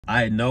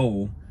I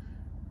know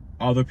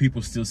other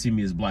people still see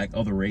me as black,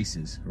 other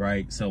races,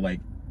 right? So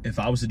like, if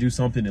I was to do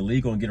something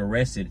illegal and get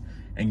arrested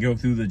and go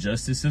through the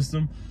justice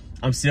system,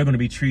 I'm still gonna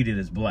be treated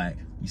as black.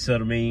 You see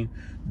what I mean?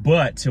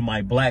 But to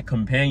my black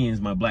companions,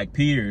 my black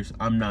peers,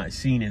 I'm not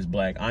seen as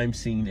black. I'm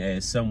seen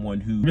as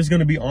someone who, I'm just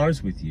gonna be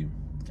honest with you.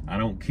 I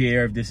don't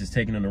care if this is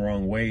taken in the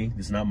wrong way.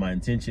 This is not my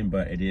intention,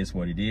 but it is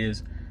what it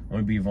is. I'm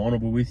gonna be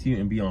vulnerable with you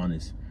and be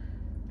honest.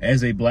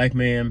 As a black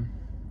man,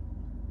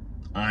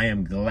 I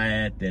am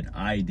glad that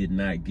I did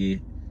not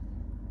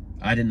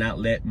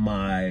let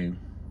my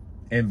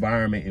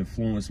environment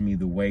influence me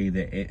the way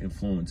that it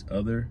influenced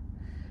other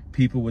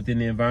people within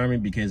the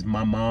environment, because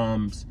my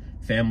mom's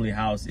family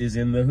house is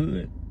in the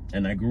hood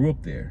and I grew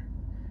up there.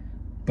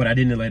 But I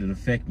didn't let it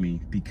affect me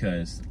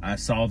because I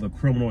saw the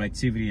criminal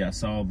activity, I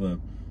saw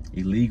the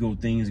illegal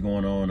things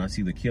going on, I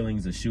see the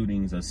killings, the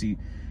shootings, I see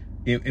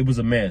it was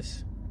a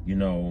mess. You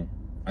know,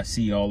 I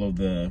see all of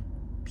the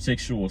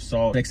sexual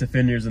assault, sex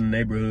offenders in the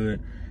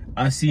neighborhood.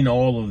 I seen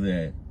all of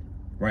that,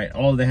 right?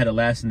 All of that had a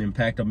lasting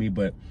impact on me,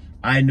 but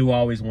I knew I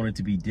always wanted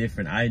to be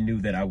different. I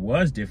knew that I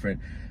was different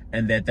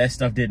and that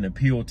stuff didn't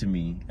appeal to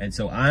me. And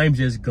so I'm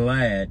just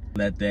glad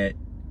that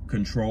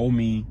controlled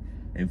me,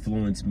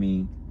 influenced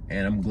me.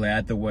 And I'm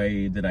glad the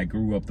way that I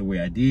grew up the way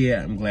I did.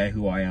 I'm glad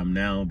who I am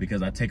now,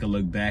 because I take a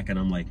look back and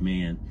I'm like,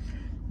 man,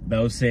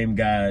 those same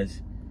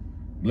guys,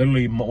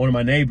 literally one of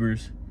my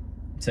neighbors,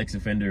 sex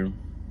offender,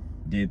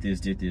 did this,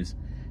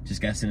 just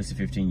got sentenced to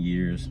 15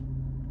 years.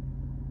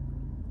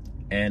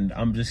 And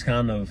I'm just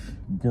kind of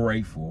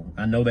grateful.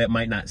 I know that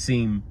might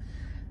seem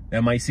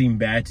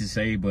bad to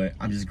say, but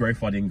I'm just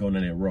grateful I didn't go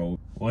down that road.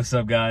 What's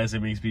up, guys?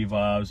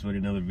 MxBvibes with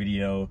another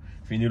video.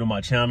 If you're new to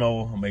my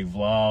channel, I make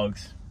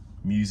vlogs,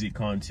 music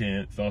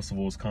content,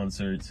 festivals,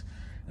 concerts,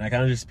 and I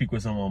kind of just speak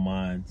what's on my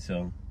mind.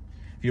 So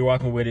if you're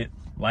rocking with it,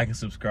 like and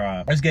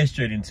subscribe. Let's get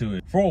straight into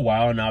it. For a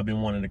while now, I've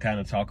been wanting to kind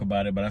of talk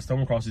about it, but I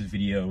stumbled across this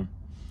video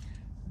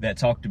that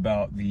talked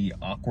about the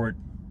awkward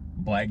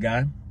black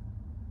guy,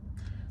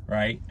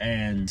 right?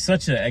 And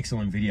such an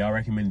excellent video. I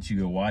recommend that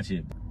you go watch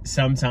it.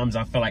 Sometimes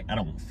I feel like I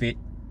don't fit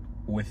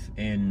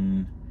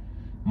within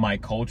my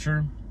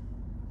culture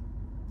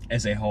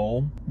as a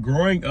whole.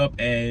 Growing up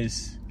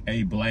as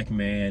a black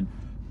man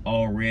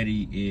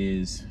already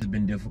has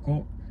been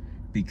difficult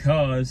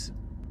because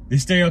the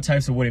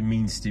stereotypes of what it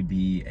means to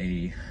be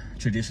a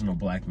traditional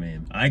black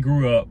man. I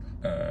grew up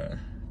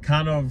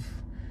kind of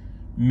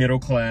middle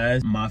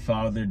class. My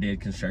father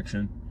did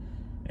construction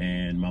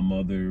and my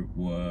mother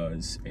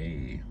was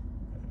a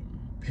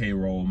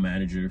payroll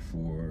manager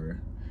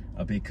for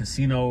a big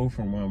casino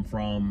from where I'm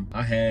from.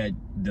 I had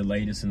the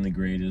latest and the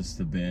greatest,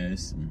 the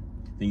best, and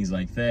things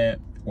like that.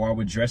 Or I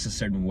would dress a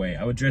certain way.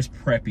 I would dress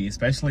preppy,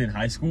 especially in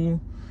high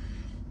school.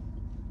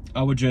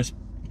 I would dress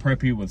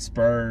preppy with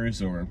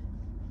Spurs or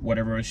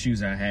whatever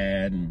shoes I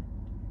had, and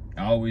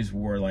I always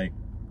wore, like,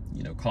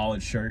 you know,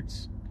 collared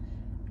shirts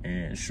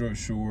and short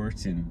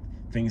shorts and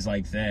things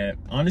like that.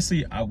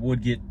 Honestly, I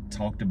would get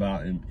talked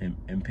about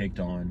and picked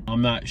on.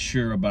 I'm not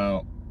sure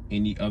about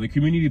any other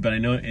community, but I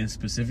know, and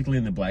specifically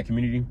in the black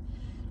community,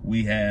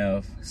 we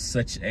have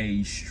such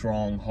a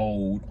strong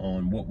hold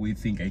on what we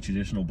think a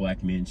traditional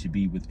black man should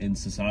be within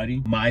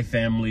society. My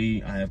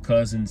family, I have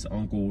cousins,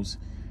 uncles,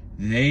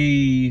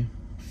 they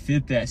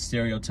fit that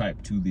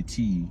stereotype to the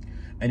T.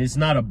 And it's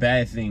not a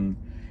bad thing,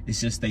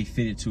 it's just they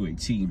fit it to a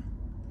T.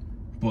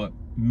 But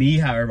me,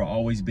 however,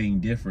 always being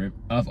different,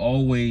 I've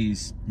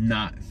always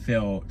not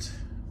felt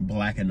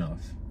black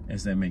enough,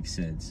 as that makes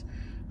sense.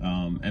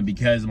 And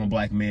because I'm a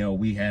black male,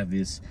 we have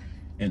this,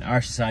 in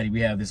our society,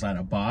 we have this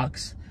like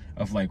box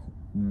of like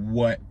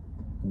what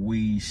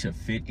we should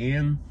fit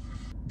in.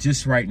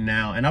 Just right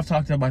now, and I've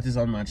talked about this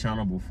on my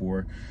channel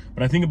before,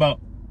 but I think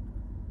about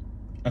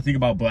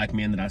black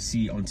men that I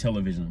see on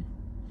television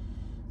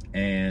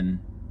and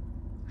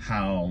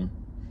how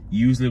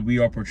usually we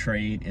are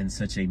portrayed in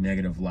such a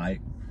negative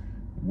light,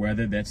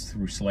 whether that's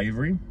through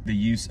slavery, the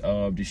use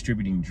of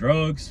distributing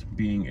drugs,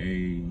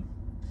 being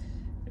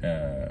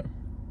a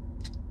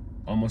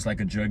almost like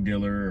a drug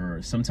dealer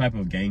or some type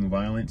of gang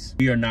violence.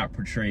 We are not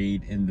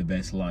portrayed in the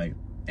best light.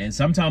 And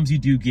sometimes you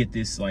do get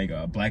this like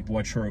a black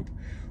boy trope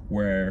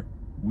where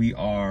we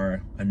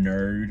are a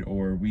nerd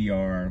or we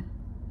are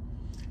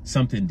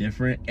something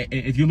different.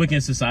 If you look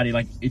at society,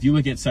 like if you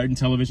look at certain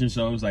television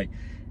shows, like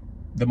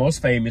the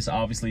most famous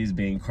obviously is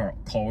being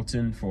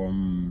Carlton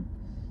from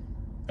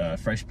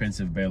Fresh Prince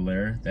of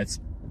Bel-Air. That's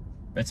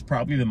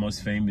probably the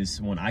most famous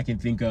one I can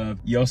think of.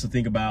 You also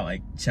think about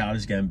like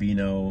Childish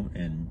Gambino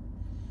and,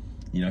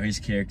 you know, his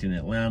character in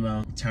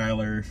Atlanta.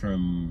 Tyler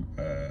from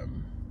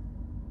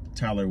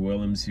Tyler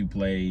Williams, who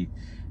played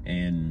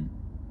in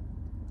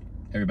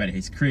Everybody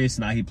Hates Chris.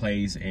 Now he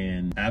plays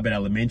in Abbott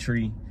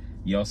Elementary.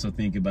 You also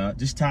think about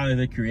just Tyler,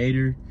 the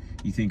Creator.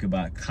 You think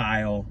about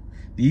Kyle.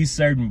 These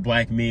certain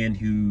black men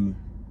who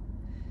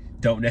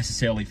don't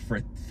necessarily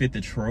fit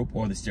the trope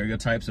or the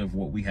stereotypes of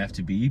what we have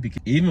to be.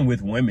 Because even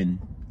with women,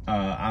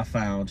 I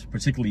found,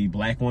 particularly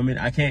black women,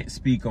 I can't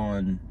speak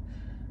on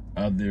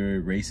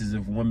other races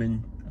of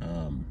women,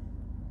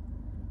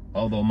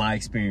 although my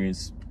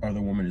experience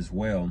other women as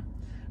well,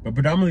 but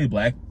predominantly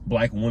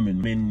black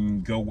women.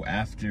 Men go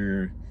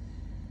after,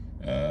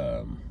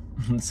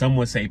 some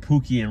would say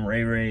Pookie and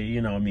Ray Ray,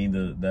 you know what I mean,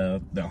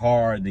 the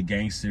hard, the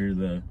gangster,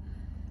 the,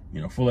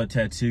 you know, full of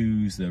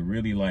tattoos, the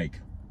really like,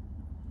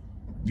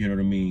 you know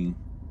what I mean,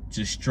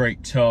 just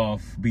straight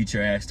tough, beat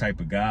your ass type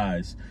of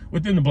guys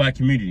within the black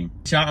community.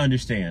 Which I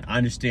understand. I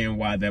understand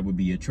why that would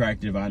be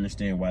attractive. I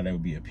understand why that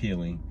would be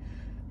appealing.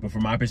 But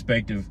from my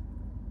perspective,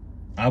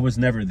 I was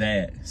never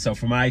that. So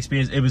from my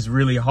experience, it was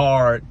really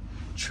hard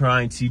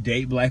trying to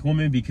date black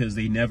women because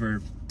they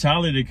never...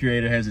 Tyler, the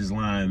creator, has his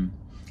line,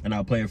 and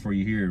I'll play it for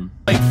you here.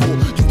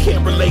 You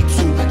can't relate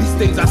to these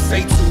things I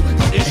say to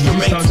these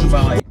instrumentals. He talks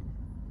about, like,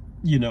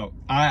 you know,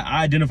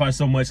 I identify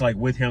so much like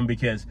with him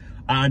because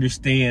I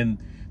understand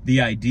the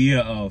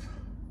idea of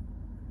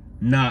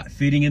not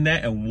fitting in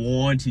that and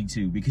wanting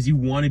to, because you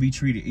want to be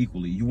treated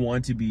equally. You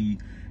want to be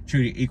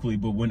treated equally,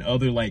 but when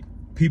other like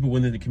people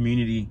within the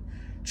community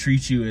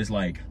treat you as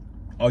like,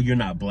 oh, you're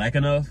not black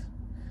enough,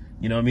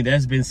 you know what I mean?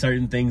 There's been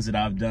certain things that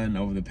I've done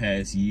over the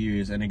past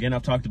years, and again,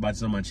 I've talked about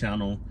this on my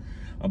channel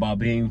about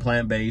being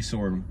plant-based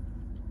or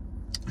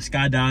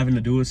skydiving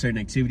to do certain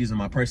activities, and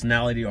my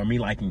personality, or me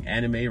liking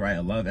anime, right? I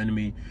love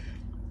anime.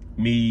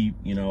 Me,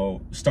 you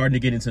know, starting to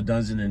get into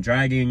Dungeons and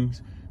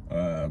Dragons,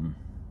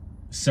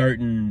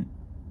 certain,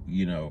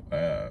 you know,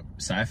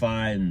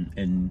 sci-fi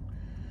and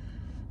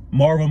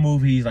Marvel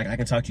movies. Like, I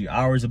can talk to you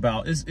hours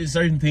about. It's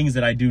certain things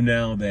that I do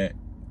now that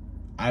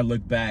I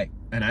look back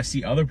and I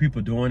see other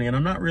people doing, and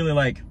I'm not really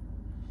like,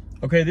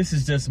 okay, this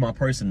is just my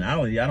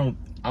personality. I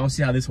don't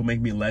see how this will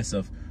make me less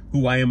of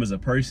who I am as a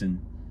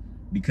person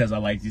because I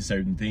like these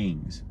certain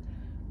things.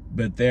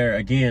 But there,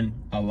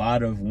 again, a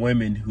lot of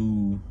women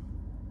who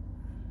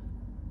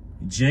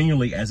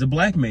genuinely, as a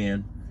black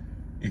man,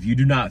 if you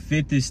do not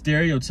fit this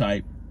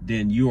stereotype,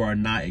 then you are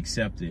not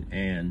accepted.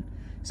 And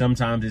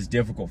sometimes it's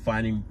difficult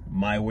finding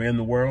my way in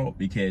the world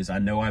because I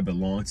know I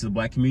belong to the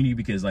black community,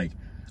 because like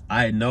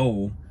I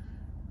know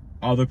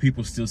other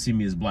people still see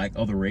me as black,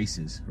 other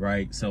races,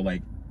 right? So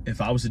like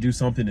if I was to do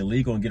something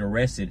illegal and get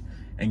arrested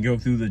and go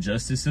through the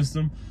justice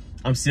system,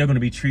 I'm still going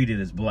to be treated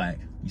as black.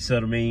 You see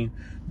what I mean?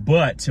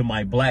 But to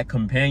my black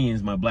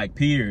companions, my black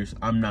peers,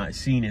 I'm not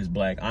seen as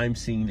black. I'm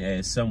seen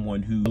as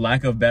someone who, for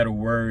lack of better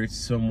words,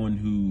 someone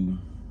who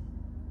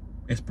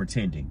is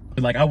pretending.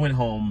 Like, I went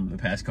home the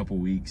past couple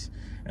weeks,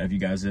 if you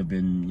guys have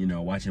been, you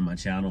know, watching my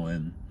channel,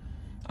 and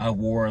I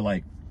wore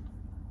like,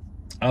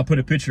 I put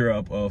a picture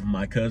up of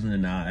my cousin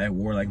and I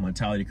wore like my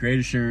Tyler the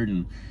Creator shirt,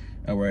 and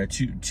I wear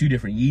two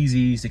different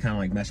Yeezys to kind of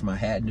like match my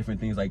hat and different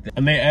things like that.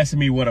 And they asked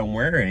me what I'm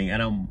wearing,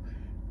 and I'm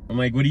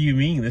like, what do you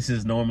mean? This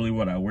is normally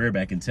what I wear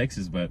back in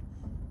Texas. But,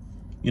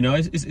 you know,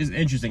 it's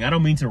interesting. I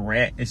don't mean to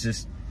rant. It's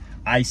just,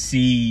 I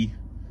see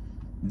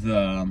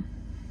the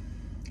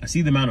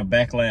amount of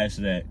backlash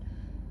that,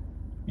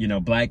 you know,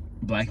 black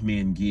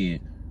men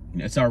get. You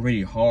know, it's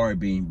already hard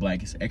being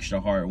black. It's extra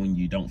hard when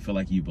you don't feel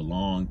like you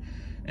belong.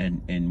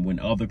 And when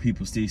other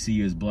people still see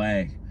you as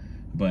black,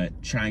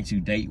 but trying to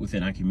date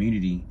within our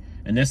community.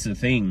 And that's the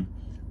thing.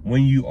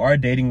 When you are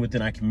dating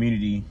within our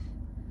community,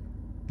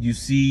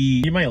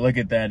 you might look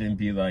at that and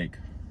be like,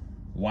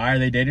 why are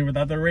they dating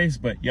without their race?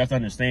 But you have to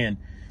understand,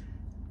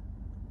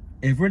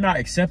 if we're not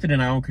accepted in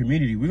our own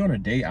community, we're going to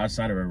date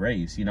outside of our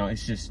race. You know,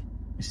 it's just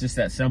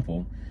that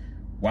simple.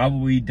 Why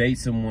would we date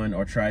someone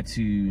or try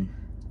to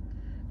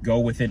go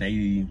within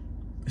a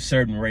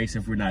certain race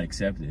if we're not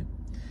accepted?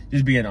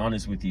 Just being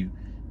honest with you.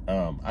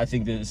 I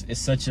think that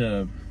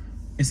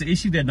it's an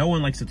issue that no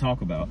one likes to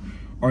talk about,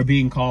 or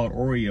being called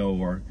Oreo,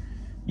 or,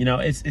 you know,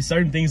 it's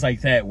certain things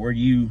like that where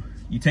you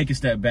take a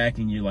step back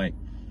and you're like,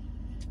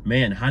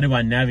 man, how do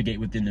I navigate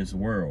within this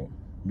world?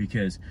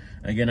 Because,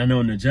 again, I know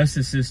in the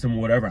justice system,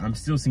 whatever, I'm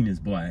still seen as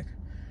black.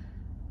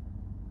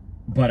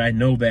 But I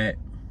know that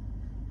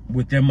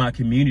within my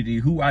community,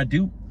 who I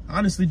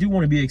honestly do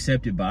want to be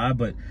accepted by,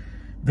 but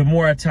the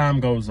more time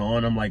goes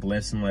on, I'm like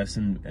less and less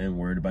and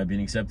worried about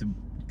being accepted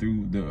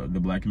through the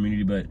black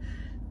community. But,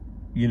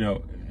 you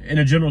know, in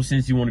a general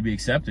sense, you want to be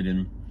accepted,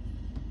 and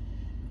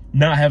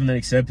not having that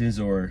acceptance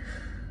or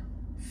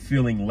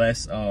feeling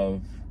less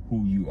of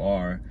who you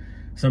are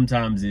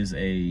sometimes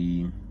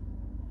can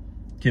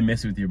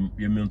mess with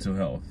your mental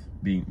health,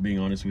 being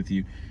honest with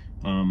you.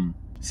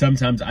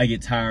 Sometimes I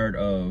get tired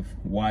of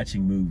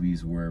watching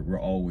movies where we're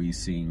always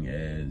seen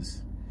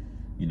as,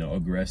 you know,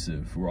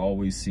 aggressive. We're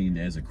always seen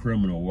as a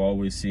criminal. We're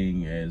always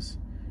seen as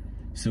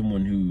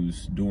someone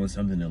who's doing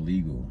something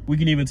illegal. We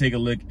can even take a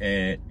look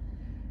at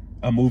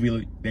a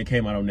movie that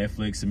came out on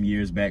Netflix some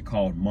years back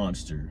called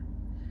Monster.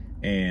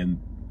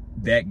 And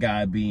that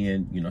guy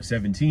being, you know,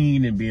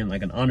 17 and being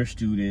like an honor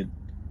student,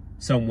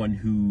 someone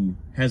who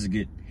has a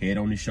good head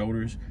on his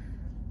shoulders,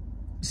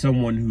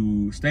 someone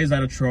who stays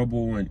out of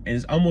trouble and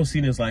is almost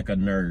seen as like a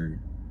nerd,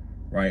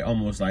 right?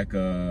 Almost like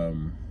a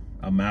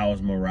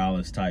Miles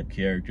Morales type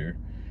character.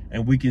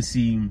 And we can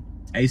see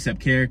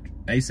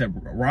A$AP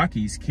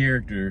Rocky's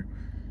character,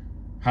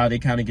 how they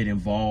kind of get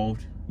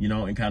involved, you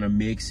know, and kind of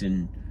mix,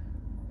 and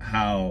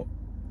how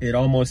it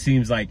almost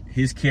seems like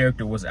his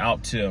character was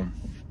out to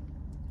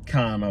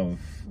kind of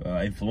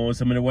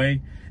influence him in a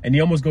way. And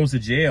he almost goes to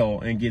jail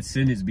and gets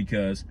sentenced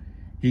because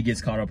he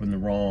gets caught up in the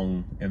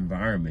wrong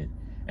environment.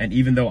 And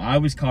even though I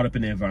was caught up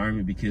in the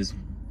environment because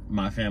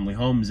my family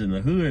home's in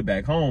the hood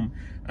back home,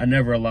 I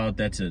never allowed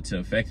that to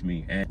affect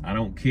me. And I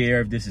don't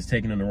care if this is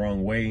taken in the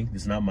wrong way.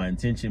 It's not my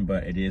intention,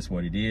 but it is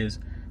what it is.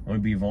 I want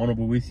to be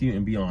vulnerable with you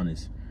and be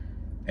honest.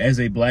 As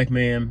a black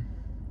man,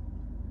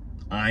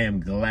 I am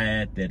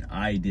glad that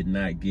I did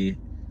not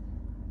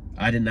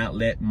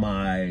let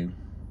my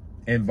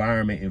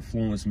environment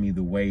influence me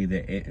the way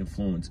that it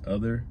influenced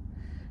other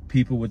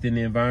people within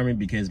the environment,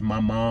 because my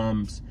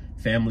mom's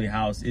family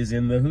house is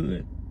in the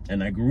hood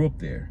and I grew up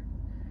there.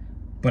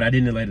 But I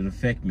didn't let it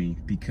affect me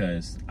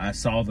because I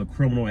saw the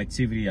criminal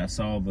activity. I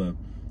saw the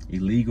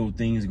illegal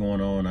things going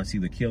on. I see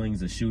the killings,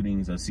 the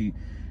shootings. I see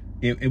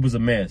it was a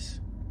mess.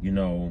 You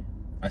know,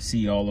 I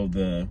see all of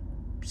the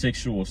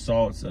sexual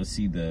assaults. I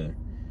see the,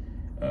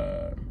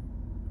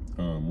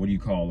 what do you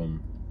call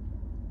them?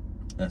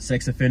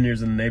 Sex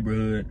offenders in the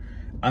neighborhood.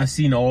 I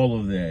seen all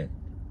of that,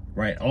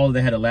 right? All of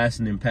that had a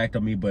lasting impact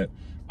on me, but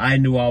I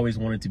knew I always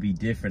wanted to be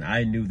different.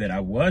 I knew that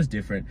I was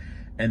different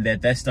and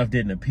that stuff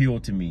didn't appeal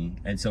to me.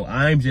 And so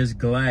I'm just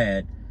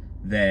glad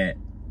that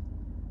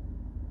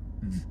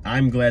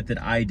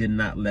I did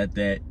not let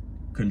that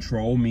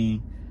control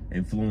me,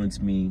 influence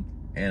me.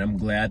 And I'm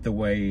glad the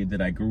way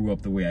that I grew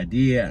up the way I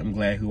did. I'm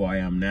glad who I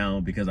am now,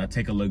 because I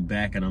take a look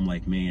back and I'm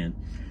like, man,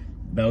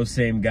 those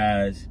same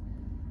guys,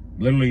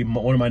 literally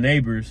one of my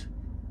neighbors,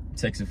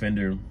 sex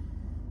offender,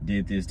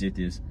 did this,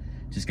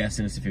 just got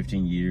sentenced to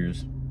 15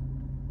 years.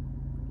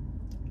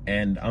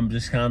 And I'm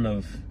just kind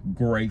of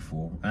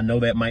grateful. I know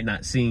that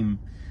might seem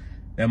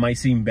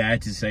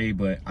bad to say,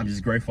 but I'm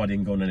just grateful I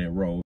didn't go down that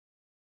road.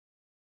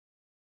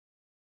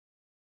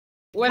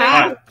 What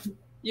are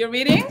you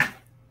reading?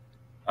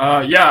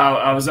 Yeah,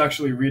 I was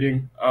actually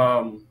reading.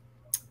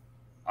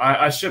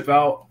 I ship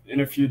out in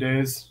a few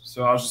days,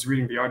 so I was just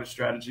reading The Art of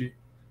Strategy.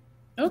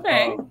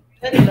 Okay.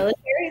 In the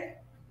military?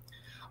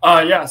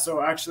 Yeah, so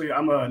actually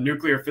I'm a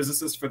nuclear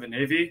physicist for the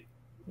Navy.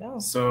 No.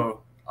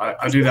 So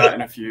I do that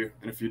in a few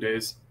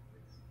days.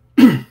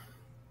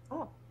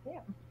 Oh, yeah.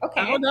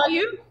 Okay. How old are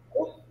you?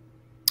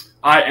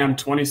 I am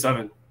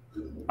 27.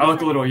 I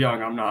look a little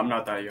young. I'm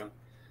not that young.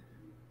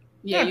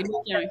 Yeah, you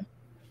look young.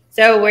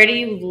 So where do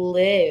you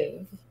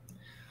live?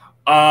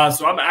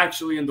 So I'm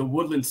actually in the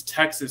Woodlands,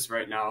 Texas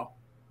right now.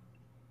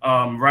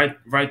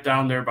 Right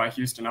down there by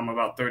Houston. I'm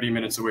about 30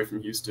 minutes away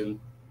from Houston.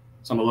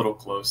 So I'm a little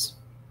close.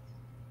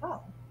 Oh,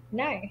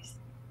 nice.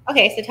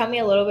 Okay, so tell me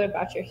a little bit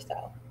about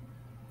yourself.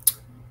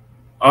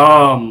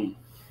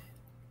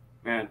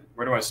 Man,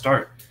 where do I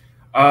start?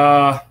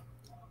 I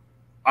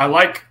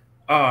like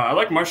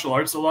martial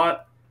arts a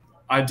lot.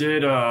 I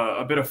did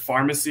a bit of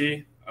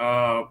pharmacy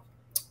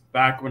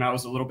back when I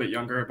was a little bit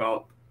younger,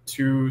 about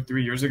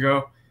 2-3 years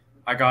ago.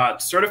 I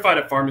got certified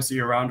at pharmacy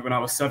around when I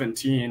was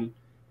 17.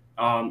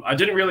 I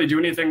didn't really do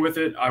anything with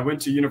it. I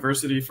went to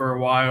university for a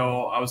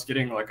while. I was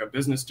getting like a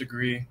business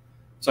degree.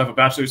 So I have a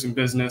bachelor's in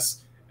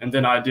business. And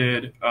then I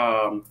did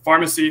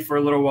pharmacy for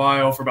a little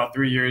while, for about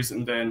 3 years,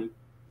 and then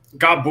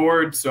got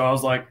bored. So I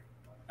was like,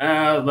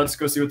 let's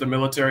go see what the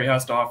military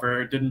has to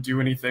offer. Didn't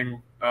do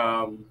anything.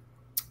 I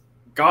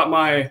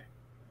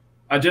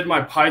did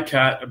my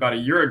PICAT about a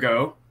year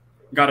ago.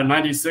 Got a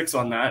 96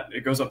 on that.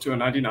 It goes up to a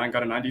 99,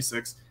 got a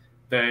 96.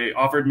 They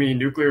offered me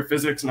nuclear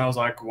physics, and I was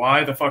like,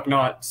 why the fuck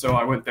not? So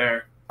I went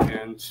there,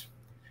 and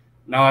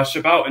now I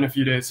ship out in a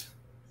few days.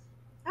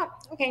 Oh,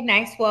 okay,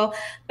 nice. Well,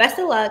 best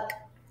of luck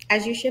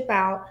as you ship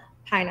out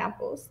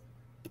pineapples.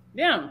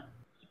 Yeah.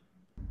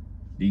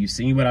 Do you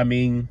see what I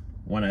mean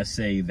when I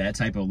say that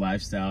type of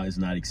lifestyle is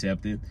not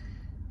accepted?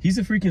 He's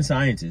a freaking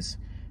scientist.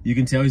 You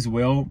can tell he's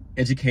well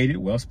educated,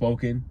 well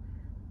spoken,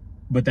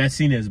 but that's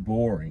seen as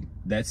boring.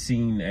 That's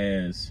seen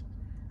as,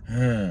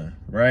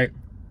 right?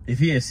 If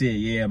he had said,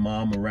 yeah,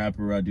 mom, I'm a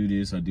rapper, I do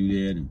this, I do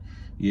that, and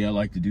yeah, I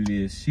like to do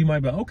this, she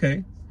might be like,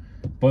 okay.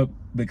 But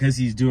because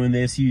he's doing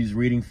this, he's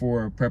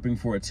prepping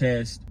for a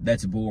test,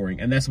 that's boring.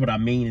 And that's what I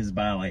mean is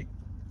by like,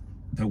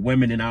 the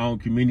women in our own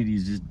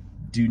communities just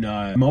do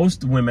not,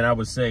 most women I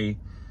would say,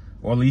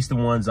 or at least the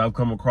ones I've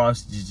come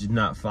across, just do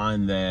not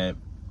find that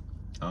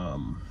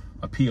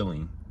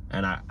appealing.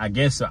 And I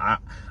guess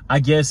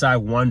I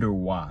wonder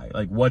why.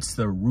 Like, what's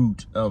the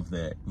root of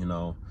that, you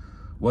know?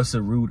 What's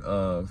the root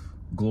of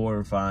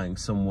glorifying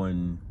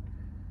someone,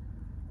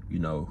 you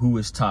know, who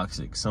is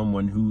toxic,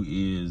 someone who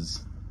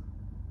is,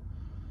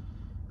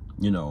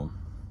 you know,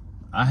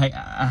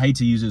 I hate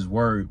to use this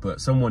word,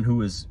 but someone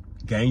who is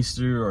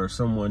gangster, or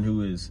someone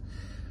who is,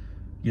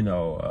 you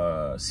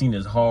know, seen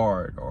as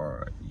hard,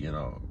 or, you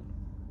know,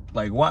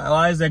 like,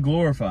 why is that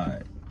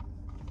glorified?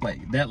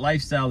 Like, that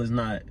lifestyle is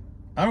not,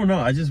 I don't know.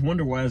 I just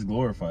wonder why it's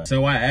glorified.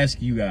 So I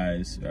ask you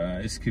guys,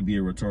 this could be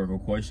a rhetorical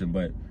question,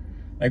 but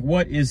like,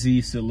 what is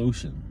the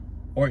solution?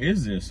 Or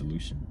is there a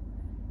solution?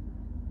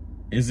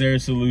 Is there a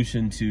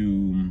solution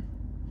to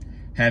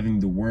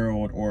having the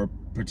world, or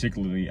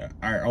particularly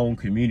our own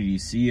community,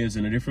 see us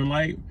in a different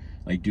light?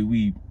 Like,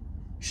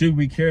 should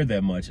we care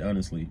that much,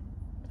 honestly?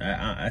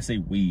 I say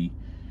we,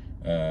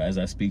 as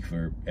I speak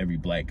for every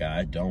black guy.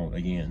 I don't,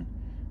 again.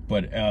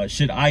 But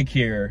should I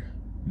care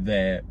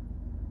that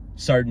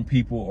certain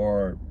people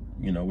are,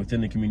 you know,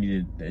 within the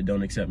community that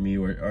don't accept me,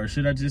 or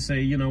should I just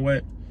say, you know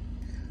what,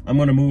 I'm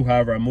gonna move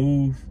however I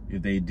move.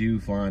 If they do,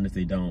 fine. If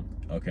they don't,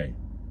 okay.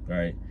 All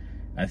right.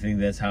 I think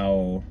that's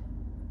how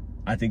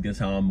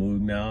I'm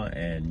moving now,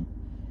 and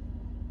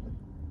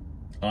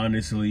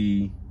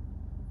honestly,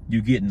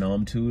 you get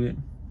numb to it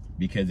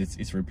because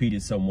it's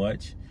repeated so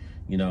much.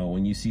 You know,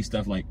 when you see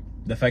stuff like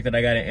the fact that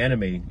I got an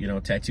anime, you know,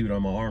 tattooed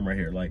on my arm right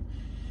here, like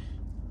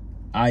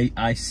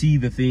I see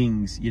the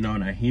things, you know,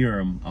 and I hear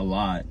them a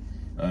lot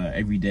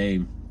every day,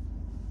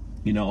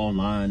 you know,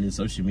 online and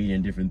social media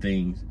and different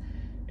things.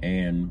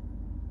 And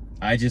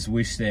I just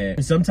wish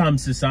that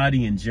sometimes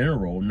society in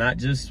general, not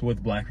just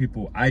with black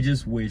people, I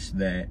just wish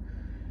that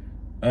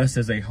us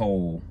as a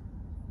whole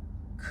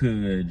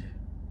could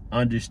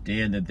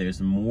understand that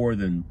there's more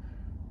than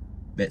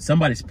that.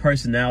 Somebody's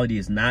personality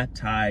is not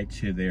tied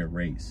to their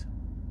race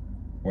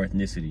or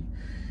ethnicity.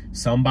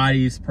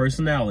 Somebody's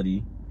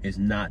personality is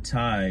not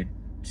tied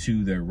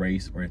to their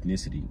race or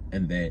ethnicity,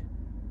 and that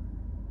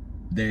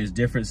there's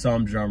different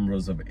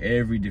subgenres of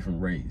every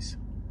different race.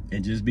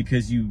 And just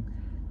because you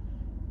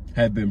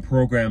have been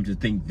programmed to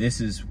think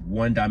this is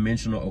one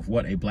dimensional of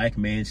what a black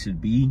man should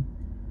be,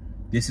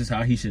 this is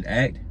how he should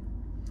act,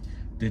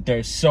 that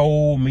there's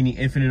so many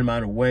infinite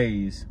amount of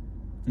ways,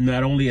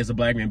 not only as a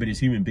black man, but as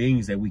human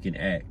beings, that we can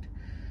act.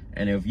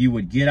 And if you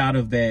would get out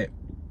of that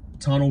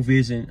tunnel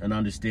vision and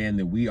understand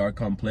that we are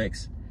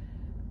complex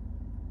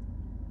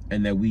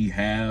and that we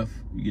have,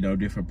 you know,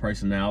 different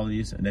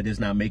personalities, and that does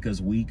not make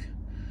us weak,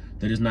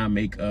 that does not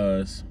make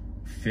us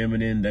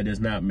feminine, that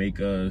does not make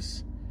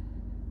us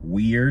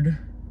weird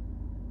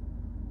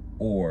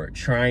or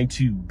trying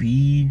to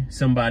be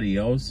somebody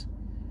else,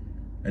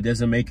 that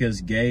doesn't make us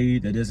gay,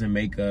 that doesn't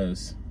make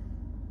us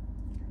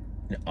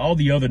all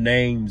the other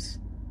names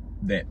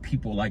that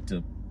people like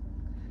to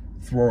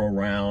throw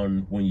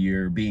around when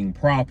you're being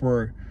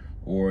proper,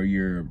 or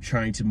you're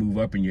trying to move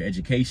up in your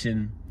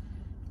education,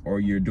 or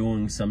you're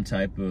doing some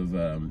type of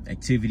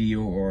activity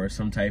or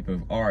some type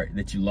of art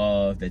that you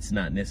love that's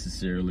not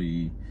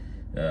necessarily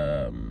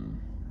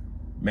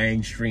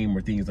mainstream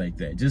or things like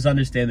that. Just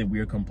understand that we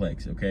are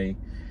complex, okay?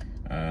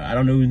 I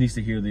don't know who needs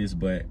to hear this,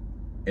 but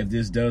if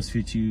this does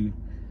fit you,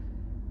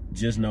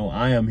 just know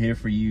I am here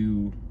for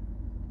you.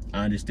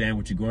 I understand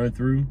what you're going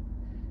through,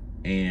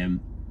 and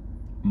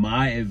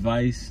my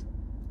advice,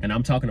 and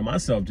I'm talking to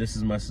myself just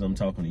as much as I'm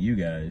talking to you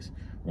guys,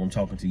 or I'm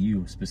talking to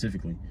you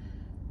specifically,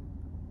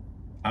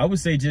 I would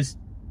say just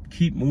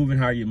keep moving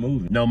how you're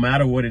moving. No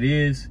matter what it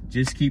is,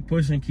 just keep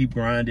pushing, keep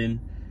grinding,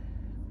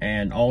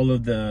 and all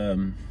of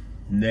the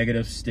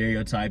negative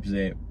stereotypes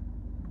that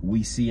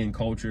we see in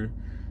culture,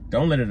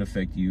 don't let it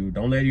affect you.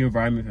 Don't let your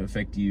environment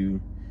affect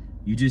you.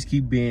 You just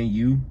keep being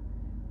you,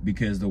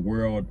 because the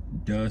world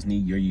does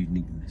need your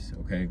uniqueness,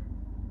 okay?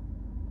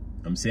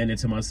 I'm saying it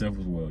to myself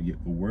as well. The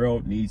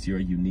world needs your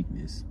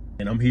uniqueness.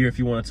 And I'm here if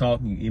you want to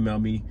talk. You can email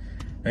me.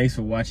 Thanks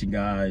for watching,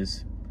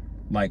 guys.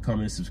 Like,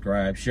 comment,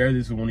 subscribe. Share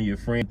this with one of your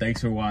friends.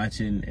 Thanks for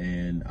watching,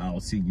 and I'll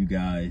see you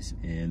guys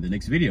in the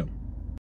next video.